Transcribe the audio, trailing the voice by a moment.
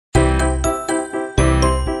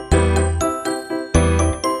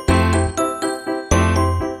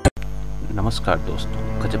नमस्कार दोस्तों,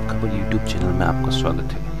 गजब खबर यूट्यूब चैनल में आपका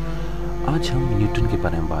स्वागत है। आज हम न्यूटन के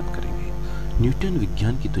बारे में बात करेंगे। न्यूटन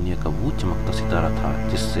विज्ञान की दुनिया का वो चमकता सितारा था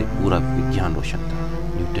जिससे पूरा विज्ञान रोशन था।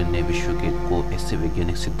 न्यूटन ने विश्व के को ऐसे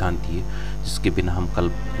वैज्ञानिक सिद्धांत दिए जिसके बिना हम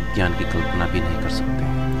विज्ञान की कल्पना भी नहीं कर सकते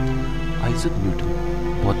हैं। आइजक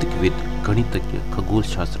न्यूटन भौतिकविद, गणितज्ञ, खगोल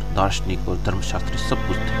शास्त्र, दार्शनिक और धर्मशास्त्री सब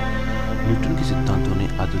कुछ थे। न्यूटन के सिद्धांतों ने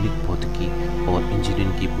आधुनिक भौतिकी और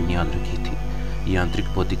इंजीनियरिंग की बुनियाद रखी थी। यांत्रिक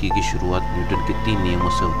भौतिकी की शुरुआत न्यूटन के 3 नियमों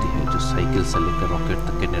से होती है जो साइकिल से लेकर रॉकेट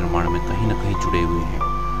तक के निर्माण में कहीं न कहीं जुड़े हुए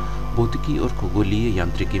हैं। भौतिकी और खगोलीय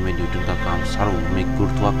यांत्रिकी में न्यूटन का काम सार्वभौमिक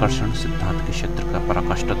गुरुत्वाकर्षण सिद्धांत के क्षेत्र का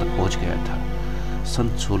पराकाष्ठा तक पहुंच गया था। सन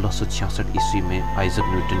 1666 ईस्वी में आइजक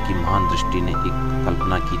न्यूटन की महान दृष्टि ने एक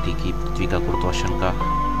कल्पना की थी कि पृथ्वी का गुरुत्वाकर्षण का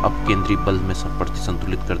अपकेंद्रीय बल में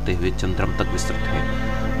संतुलित करते हुए चंद्रमा तक विस्तृत है।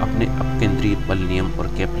 अपने अपकेंद्रीय बल नियम और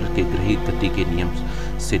केपलर के ग्रही गति के नियम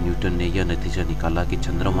से न्यूटन ने यह नतीजा निकाला कि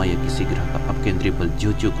चंद्रमा या किसी ग्रह का अपकेंद्रीय बल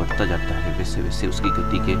ज्यों-ज्यों घटता जाता है वैसे वैसे उसकी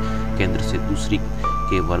गति के केंद्र से दूसरी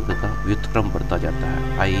के वर्ग का व्युत्क्रम बढ़ता जाता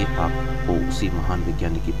है। आइए आपको उसी महान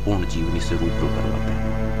वैज्ञानिक की पूर्ण जीवनी से रूबरू करवाते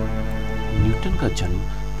हैं। न्यूटन का जन्म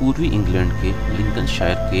पूर्वी इंग्लैंड के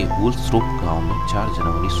लिंकनशायर के वुलस्ट्रोप गांव में 4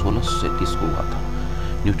 जनवरी 1637 को हुआ था।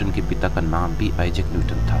 न्यूटन के पिता का नाम भी आइजक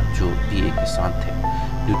न्यूटन था, जो भी एक किसान थे।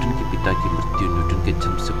 न्यूटन के पिता की मृत्यु न्यूटन के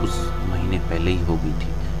जन्म से कुछ महीने पहले ही हो गई थी,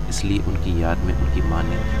 इसलिए उनकी याद में उनकी मां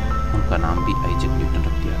ने उनका नाम भी आइजक न्यूटन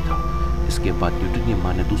रख दिया था। इसके बाद न्यूटन की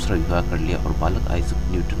मां ने दूसरा विवाह कर लिया और बालक आइजक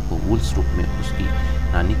न्यूटन को वुलस्ट्रोप में उसकी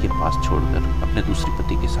नानी के पास छोड़कर अपने दूसरे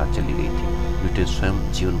पति के साथ चली गई थी। न्यूटन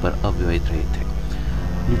स्वयं जीवन भर अविवाहित रहे थे।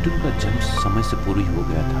 न्यूटन का जन्म समय से पूर्व ही हो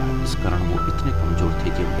गया था, इस कारण वो इतने कमजोर थे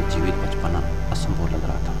कि उनका जीवित बचपना असंभव लग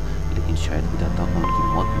रहा था। लेकिन शायद विधाता को उनकी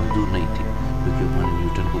मौत मंजूर नहीं थी, क्योंकि उन्होंने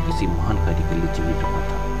न्यूटन को किसी महान कार्य के लिए जीवित रखा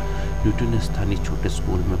था। न्यूटन ने स्थानीय छोटे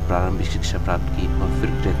स्कूल में प्रारंभिक शिक्षा प्राप्त की और फिर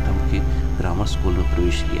ग्रेंथम के ग्रामर स्कूल में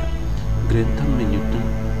प्रवेश लिया। ग्रेंथम में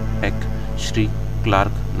न्यूटन एक श्री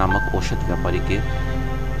क्लार्क नामक औषध व्यापारी के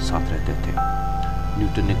साथ रहते थे।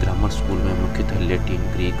 न्यूटन ने ग्रामर स्कूल में मुख्यतः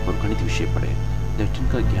लैटिन, ग्रीक और गणित विषय पढ़े। लैटिन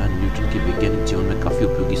का ज्ञान न्यूटन के वैज्ञानिक जीवन में काफ़ी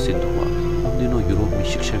उपयोगी सिद्ध हुआ। उन दिनों यूरोप में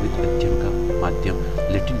शिक्षाविद अध्ययन का माध्यम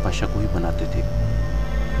लैटिन भाषा को ही बनाते थे।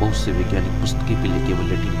 बहुत से वैज्ञानिक पुस्तकें भी केवल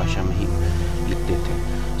लैटिन भाषा में ही लिखते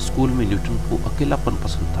थे। स्कूल में न्यूटन को अकेलापन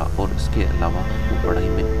पसंद था और इसके अलावा वो पढ़ाई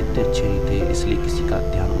में इतने अच्छे नहीं थे, इसलिए किसी का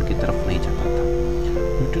ध्यान उनकी तरफ नहीं जाता था।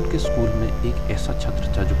 न्यूटन के स्कूल में एक ऐसा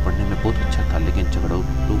छात्र था जो पढ़ने में बहुत अच्छा था, लेकिन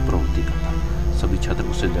झगड़ालू प्रवृत्ति का था। सभी छात्र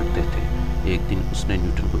उससे डरते थे। एक दिन उसने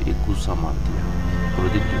न्यूटन को एक गुस्सा मार दिया।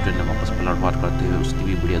 क्रोधित न्यूटन ने वापस पलटवार करते हुए उसकी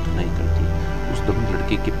भी बढ़िया धुनाई कर दी। उस दबंग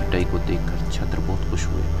लड़के की पिटाई को देखकर छात्र बहुत खुश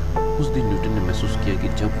हुए। उस दिन न्यूटन ने महसूस किया कि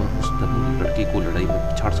जब वह उस दबंग लड़के को लड़ाई में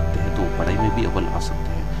पिछाड़ सकते हैं तो वो पढ़ाई में भी अव्वल आ सकते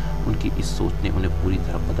हैं। उनकी इस सोच ने उन्हें पूरी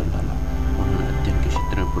तरह बदल डाला। उन्होंने अध्ययन के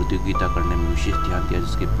क्षेत्र में प्रतियोगिता करने में विशेष ध्यान दिया,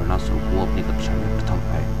 जिसके परिणामस्वरूप वो अपनी कक्षा में प्रथम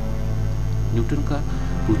आए। न्यूटन का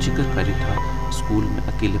रुचिकर कार्य था स्कूल में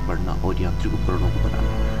अकेले पढ़ना और यांत्रिक उपकरणों को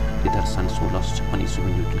बनाना। इधर सन 1656 ईस्वी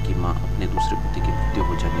में न्यूटन की मां अपने दूसरे पति की मृत्यु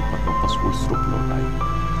हो जाने पर वापस वुलस्ट्रोप लौट आए।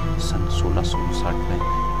 सन 1659 में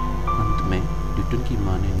अंत में न्यूटन की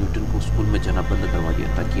मां ने न्यूटन को स्कूल में जाना बंद करवा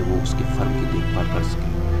दिया ताकि वो उसके फर्म की देखभाल कर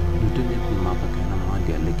सके। न्यूटन ने अपनी मां का कहना मान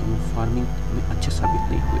लिया, लेकिन वो फार्मिंग में अच्छे साबित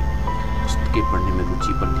नहीं हुए। पुस्तकें पढ़ने में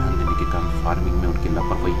रुचि पर ध्यान देने के कारण फार्मिंग में उनकी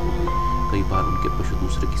लापरवाही हो गई। कई बार उनके पशु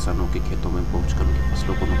दूसरे किसानों के खेतों में पहुंचकर उनकी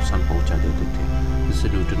फसलों को नुकसान पहुंचा देते थे, जिससे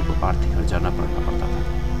न्यूटन को आर्थिक हर्जाना पड़ना पड़ता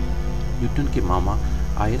था। न्यूटन के मामा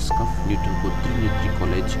आइजक न्यूटन को ट्रिनिटी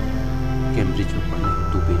कॉलेज कैम्ब्रिज में पढ़ने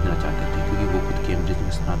हेतु भेजना चाहते थे, क्योंकि वो खुद कैम्ब्रिज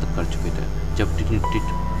में स्नातक कर चुके थे। जब ट्रिनिटी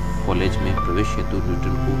कॉलेज में प्रवेश हेतु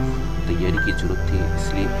न्यूटन को तैयारी की जरूरत थी,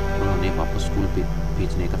 इसलिए उन्होंने वापस स्कूल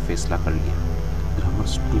भेजने का फैसला कर लिया। Grammar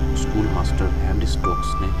school master Henry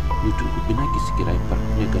Stokes ने न्यूटन को बिना किसी किराए पर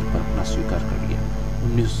अपने घर पर अपना स्वीकार कर लिया।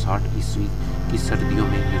 1960 ईस्वी की सर्दियों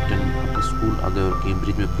में न्यूटन अपने स्कूल आ गए और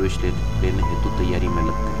कैम्ब्रिज में प्रवेश लेने हेतु तैयारी में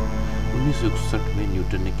लग गए। 1961 में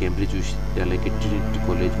न्यूटन ने कैम्ब्रिज विश्वविद्यालय के ट्रिनिटी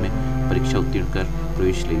कॉलेज में परीक्षा उत्तीर्ण कर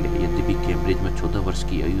प्रवेश ले लिया। यद्यपि कैम्ब्रिज में 14 वर्ष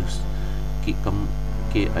की आयु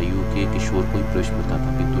के किशोर को ही प्रवेश मिलता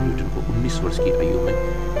था, किंतु न्यूटन को 19 वर्ष की आयु में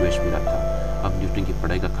प्रवेश मिला था। अब न्यूटन की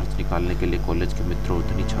पढ़ाई का खर्च निकालने के लिए कॉलेज के मित्रों और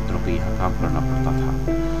धनी छात्रों को यहाँ काम करना पड़ता था।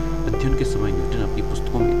 अध्ययन के समय न्यूटन अपनी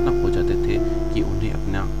पुस्तकों में इतना खो जाते थे कि उन्हें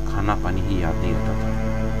अपना खाना पानी ही याद नहीं रहता था।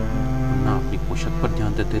 न अपनी पोशाक पर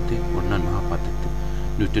ध्यान देते थे और न नहा पाते थे।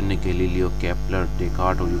 न्यूटन ने गैलीलियो, केपलर,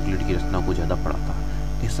 डेकार्ट और यूक्लिड की रचना को ज़्यादा पढ़ा था।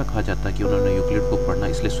 ऐसा कहा जाता है कि उन्होंने यूक्लिड को पढ़ना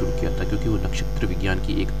इसलिए शुरू किया था क्योंकि वो नक्षत्र विज्ञान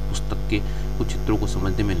की एक पुस्तक के कुछ चित्रों को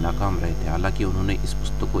समझने में नाकाम रहे थे। हालांकि उन्होंने इस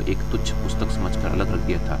पुस्तक को एक तुच्छ पुस्तक समझकर अलग रख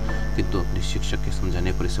दिया था, किंतु अपने शिक्षक के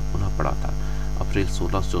समझाने पर इसे पुनः पढ़ा था। अप्रैल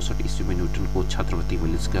 1664 ईस्वी में न्यूटन को छात्रवृत्ति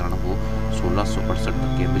मिली, इस कारण वो 1668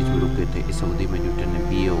 तक कैम्ब्रिज में रुके थे। इस अवधि में न्यूटन ने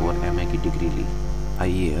BA और MA की डिग्री ली।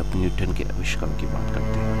 आइए अब न्यूटन के आविष्कारों की बात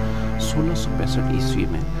करते हैं। 1665 ईस्वी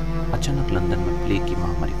में अचानक लंदन में प्लेग की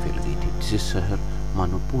महामारी फैल गई थी, जिससे शहर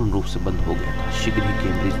मानो पूर्ण रूप से बंद हो गया था। शीघ्र ही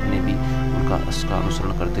कैम्ब्रिज ने भी उसका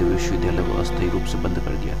अनुसरण करते हुए विश्वविद्यालय को अस्थायी रूप से बंद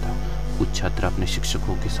कर दिया था। कुछ छात्र अपने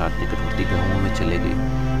शिक्षकों के साथ निकटवर्ती गांवों में चले गए।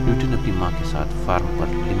 न्यूटन अपनी मां के साथ फार्म पर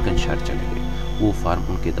लिंकनशायर चले गए। वो फार्म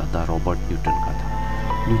उनके दादा रॉबर्ट न्यूटन का था।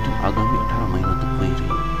 न्यूटन आगामी 18 महीनों तक वहीं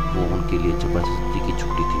रहे। वो उनके लिए जबरदस्ती की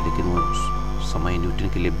छुट्टी थी, लेकिन वो समय न्यूटन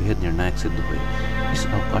के लिए बेहद निर्णायक सिद्ध हुए। इस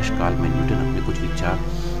अवकाश काल में न्यूटन अपने कुछ विचार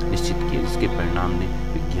निश्चित किए, जिसके परिणाम ने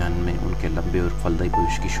विज्ञान में उनके लंबे और फलदायी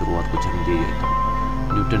भविष्य की शुरुआत को जन्म दिया था।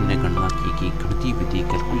 न्यूटन ने गणना की कि गणितीय विधि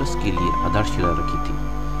कैलकुलस के लिए आधारशिला रखी थी,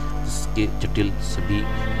 जिसके जटिल सभी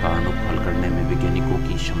कारणों को हल करने में वैज्ञानिकों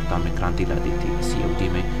की क्षमता में क्रांति ला दी थी। इसी अवधि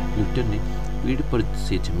में न्यूटन ने पेड़ पर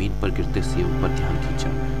से जमीन पर गिरते सेब पर ध्यान खींचा।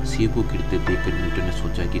 सेब को गिरते देखकर न्यूटन ने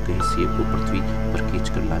सोचा कि कहीं सेब को पृथ्वी पर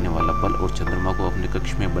खींचकर लाने वाला बल और चंद्रमा को अपने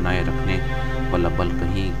कक्ष में बनाए रखने वाला बल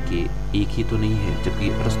कहीं के एक ही तो नहीं है। जबकि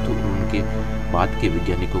अरस्तु और उनके बाद के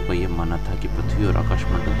वैज्ञानिकों का यह मानना था कि पृथ्वी और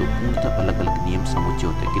आकाशमंडल दो पूर्णतः अलग अलग नियम समुच्चय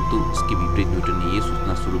होते हैं, किंतु इसके विपरीत न्यूटन ने यह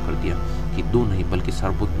सोचना शुरू कर दिया कि दो नहीं बल्कि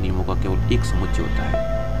सार्वभौमिक नियमों का केवल एक समुच्चय होता है।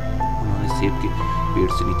 उन्होंने सेब के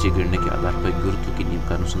पेड़ से नीचे गिरने के आधार पर गुरुत्व के नियम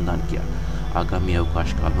का अनुसंधान किया। आगामी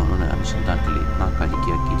अवकाश काल में उन्होंने अनुसंधान के लिए इतना कार्य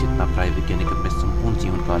किया कि जितना प्राय वैज्ञानिक अपने संपूर्ण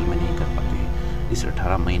जीवन काल में नहीं कर पाते हैं। इस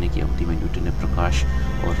 18 महीने की अवधि में न्यूटन ने प्रकाश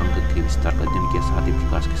और रंग के विस्तार का अध्ययन किया, साथ ही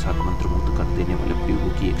प्रकाश के साथ मंत्रमुग्ध कर देने वाले प्रयोगों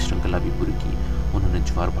की एक श्रृंखला भी पूरी की। उन्होंने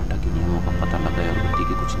ज्वार भाटा के नियमों का पता लगाया और गति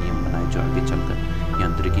के कुछ नियम बनाए जो आगे चलकर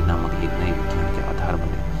यांत्रिकी नामक एक नए विज्ञान के आधार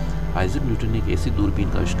बने। आइजक न्यूटन ने एक ऐसी दूरबीन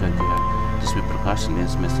का आविष्कार किया जिसमें प्रकाश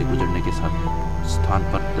लेंस में से गुजरने के साथ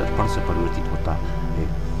स्थान पर दर्पण से परिवर्तित होता है।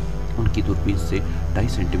 उनकी दूरबीन से 2.5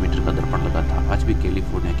 सेंटीमीटर का दर्पण लगा था। आज भी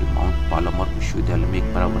कैलिफोर्निया के माउंट पालोमर विश्वविद्यालय में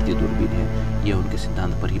एक परावर्तित दूरबीन है। यह उनके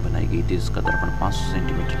सिद्धांत पर ही बनाई गई थी, जिसका दर्पण 500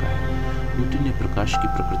 सेंटीमीटर का है। न्यूटन ने प्रकाश की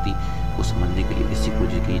प्रकृति को समझने के लिए ऐसी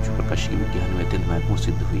खोजें की जो प्रकाश के विज्ञान में अत्यंत महत्वपूर्ण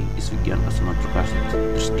सिद्ध हुई। इस विज्ञान का संबंध प्रकाश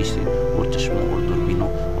दृष्टि से और चश्मों और दूरबीनों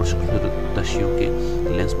और सूक्ष्मदर्शियों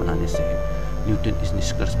के लेंस बनाने से है। न्यूटन इस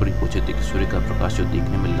निष्कर्ष पर ही पहुंचे थे कि सूर्य का प्रकाश जो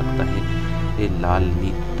देखने में लगता है ये लाल,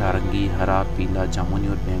 नारंगी, हरा, पीला, जामुनी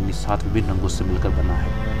और बैंगनी 7 विभिन्न रंगों से मिलकर बना है।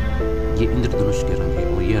 ये इंद्रधनुष के रंग है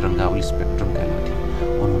और यह रंगावली स्पेक्ट्रम कहलाती है।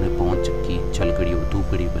 उन्होंने पवन चक्की, छलघड़ी और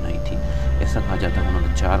धूप घड़ी बनाई थी। ऐसा कहा जाता है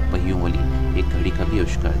उन्होंने 4 पहियों वाली एक घड़ी का भी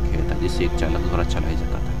आविष्कार किया था, जिसे एक चालक द्वारा चलाया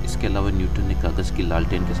जाता था। इसके अलावा न्यूटन ने कागज की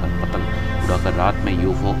लालटेन के साथ पतंग उड़ाकर रात में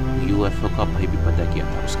UFO का भय भी पैदा किया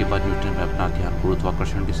था। उसके बाद न्यूटन ने अपना ध्यान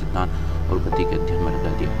गुरुत्वाकर्षण के सिद्धांत और गति के अध्ययन में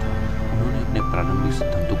लगा दिया था। उन्होंने अपने प्रारंभिक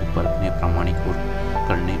सिद्धांतों को परखने, प्रामाणिक और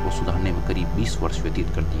करने और सुधारने में करीब 20 वर्ष व्यतीत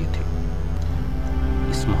कर दिए थे।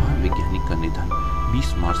 इस महान वैज्ञानिक का निधन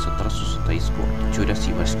 20 मार्च 1727 को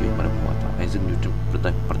 84 वर्ष की उम्र में हुआ था। आइजक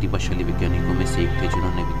न्यूटन प्रतिभाशाली वैज्ञानिकों में से एक थे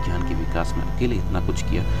जिन्होंने विज्ञान के विकास में अकेले इतना कुछ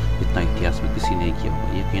किया जितना इतिहास में किसी ने किया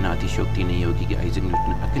हुआ। यह कहना अतिशयोक्ति नहीं होगी कि आइजक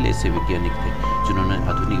न्यूटन अकेले ऐसे वैज्ञानिक थे जिन्होंने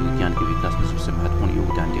आधुनिक विज्ञान के विकास में सबसे महत्वपूर्ण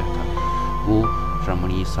योगदान दिया था। वो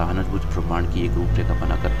रमणीय सहानुभूति प्रमाण की एक रूपरेखा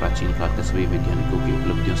बनाकर प्राचीन काल के सभी वैज्ञानिकों की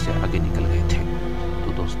उपलब्धियों से आगे निकल गए थे।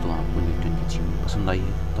 तो दोस्तों, आपको न्यूटन की जीवन पसंद आई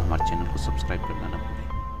है तो हमारे चैनल को सब्सक्राइब करना न भूलें।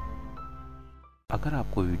 अगर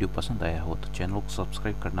आपको वीडियो पसंद आया हो तो चैनल को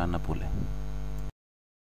सब्सक्राइब करना न भूलें।